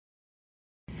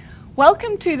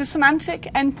Welcome to the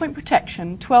Symantec Endpoint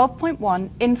Protection 12.1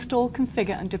 Install,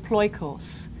 Configure and Deploy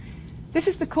course. This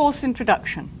is the course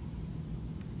introduction.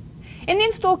 In the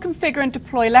Install, Configure and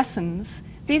Deploy lessons,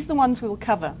 these are the ones we will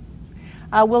cover.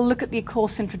 We'll look at the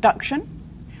course introduction.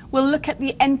 We'll look at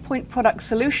the endpoint product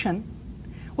solution.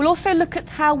 We'll also look at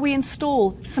how we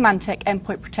install Symantec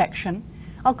Endpoint Protection.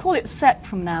 I'll call it SEP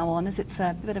from now on, as it's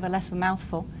a bit of a less of a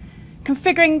mouthful.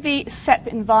 Configuring the SEP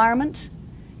environment,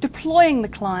 deploying the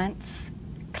clients,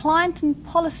 client and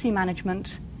policy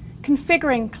management,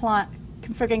 configuring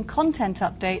content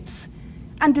updates,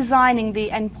 and designing the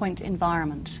endpoint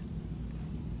environment.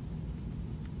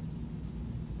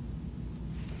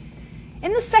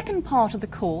 In the second part of the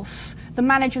course, the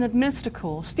Manage and Administer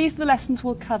course, these are the lessons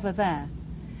we'll cover there.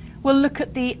 We'll look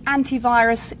at the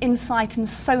antivirus, insight and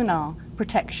sonar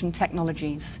protection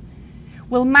technologies.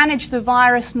 We'll manage the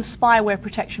virus and spyware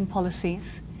protection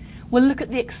policies. We'll look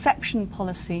at the exception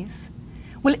policies.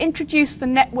 We'll introduce the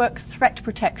network threat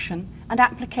protection and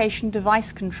application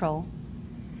device control.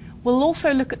 We'll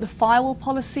also look at the firewall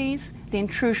policies, the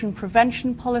intrusion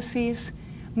prevention policies,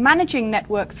 managing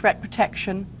network threat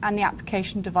protection and the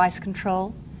application device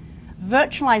control,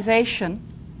 virtualization,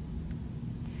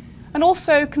 and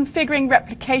also configuring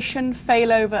replication,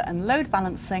 failover and load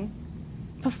balancing,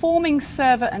 performing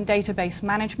server and database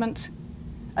management,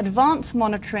 advanced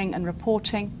monitoring and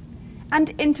reporting,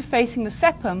 and interfacing the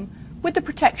SEPM with the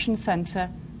Protection Center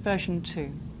version 2.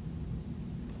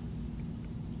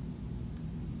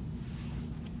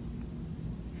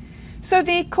 So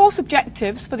the course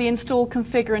objectives for the Install,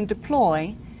 Configure and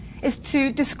Deploy is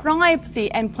to describe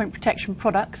the endpoint protection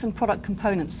products and product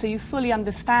components so you fully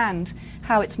understand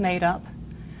how it's made up,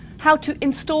 how to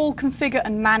install, configure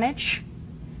and manage,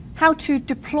 how to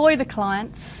deploy the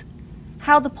clients,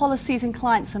 how the policies and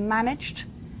clients are managed,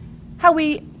 how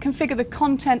we configure the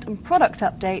content and product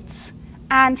updates,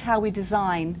 and how we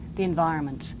design the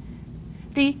environment.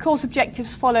 The course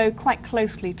objectives follow quite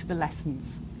closely to the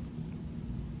lessons.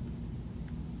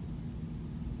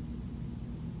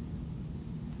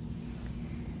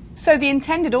 So the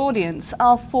intended audience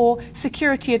are for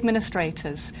security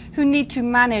administrators who need to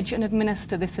manage and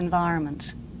administer this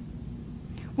environment.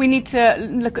 We need to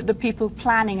look at the people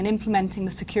planning and implementing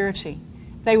the security.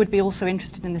 They would be also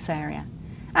interested in this area.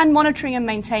 And monitoring and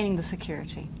maintaining the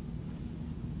security.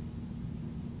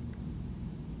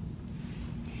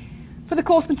 For the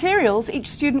course materials, each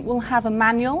student will have a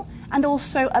manual and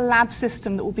also a lab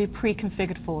system that will be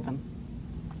pre-configured for them.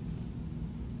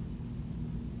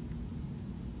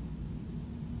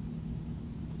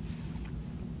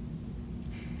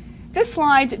 This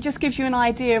slide just gives you an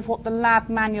idea of what the lab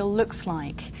manual looks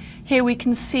like. Here we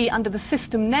can see under the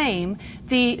system name,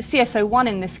 the CSO1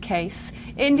 in this case,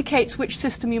 indicates which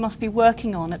system you must be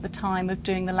working on at the time of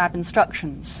doing the lab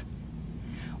instructions.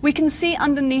 We can see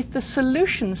underneath the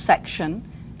solution section,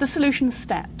 the solution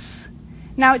steps.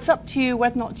 Now it's up to you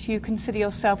whether or not you consider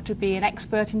yourself to be an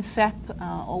expert in SEP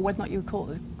or whether or not you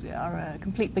are a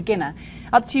complete beginner.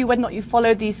 Up to you whether or not you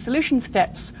follow these solution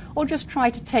steps or just try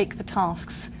to take the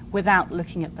tasks without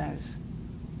looking at those.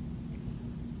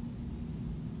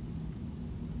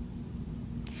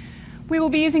 We will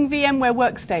be using VMware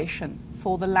Workstation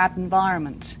for the lab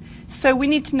environment. So we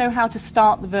need to know how to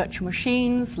start the virtual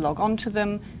machines, log onto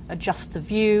them, adjust the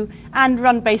view, and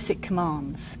run basic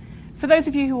commands. For those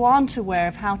of you who aren't aware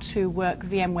of how to work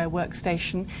VMware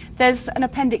Workstation, there's an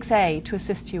Appendix A to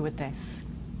assist you with this.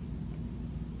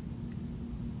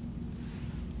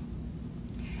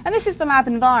 And this is the lab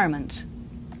environment.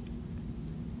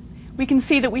 We can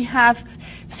see that we have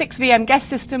 6 VM guest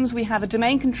systems. We have a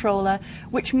domain controller,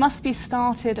 which must be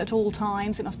started at all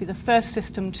times. It must be the first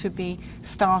system to be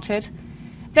started.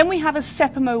 Then we have a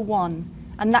SEPM01,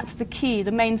 and that's the key,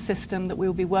 the main system that we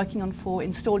will be working on for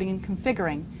installing and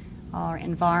configuring our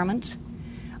environment.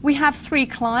 We have 3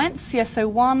 clients,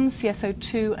 CSO1,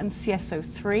 CSO2, and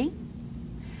CSO3.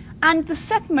 And the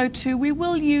SEPM02 we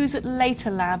will use at later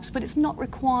labs, but it's not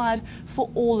required for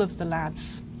all of the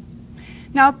labs.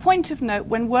 Now, a point of note,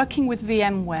 when working with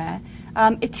VMware,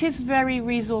 it is very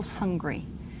resource hungry.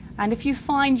 And if you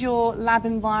find your lab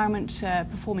environment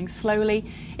performing slowly,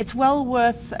 it's well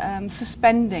worth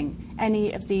suspending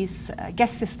any of these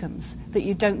guest systems that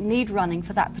you don't need running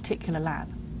for that particular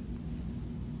lab.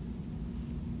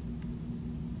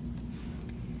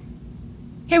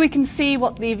 Here we can see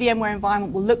what the VMware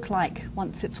environment will look like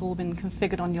once it's all been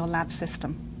configured on your lab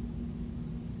system.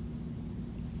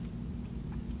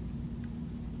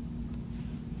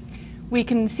 We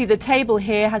can see the table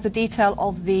here has a detail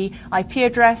of the IP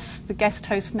address, the guest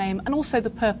host name, and also the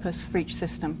purpose for each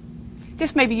system.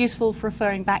 This may be useful for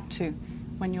referring back to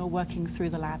when you're working through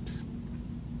the labs.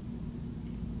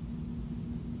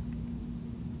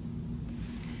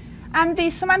 And the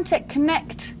Symantec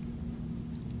Connect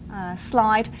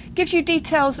slide gives you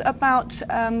details about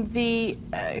the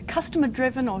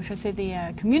customer-driven, or should I say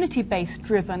the community-based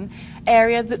driven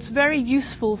area that's very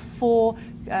useful for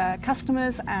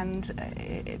customers and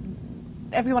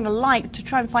everyone alike to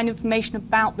try and find information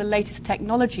about the latest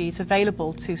technologies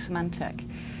available to Symantec.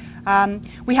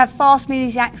 We have fast and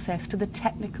easy access to the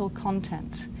technical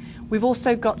content. We've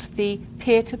also got the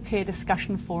peer-to-peer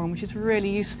discussion forum, which is really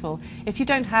useful. If you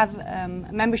don't have a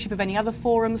membership of any other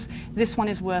forums, this one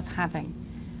is worth having.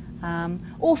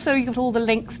 Also, you've got all the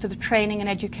links to the training and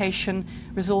education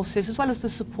resources, as well as the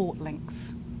support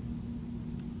links.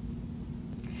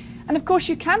 And of course,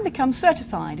 you can become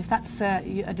certified. If that's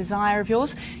a desire of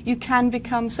yours, you can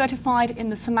become certified in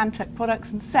the Symantec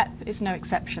products, and SEP is no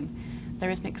exception. There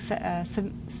is an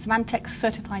Symantec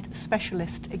Certified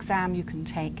Specialist exam you can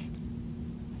take.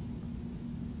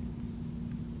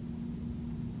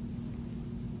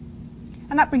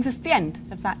 And that brings us to the end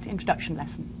of that introduction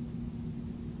lesson.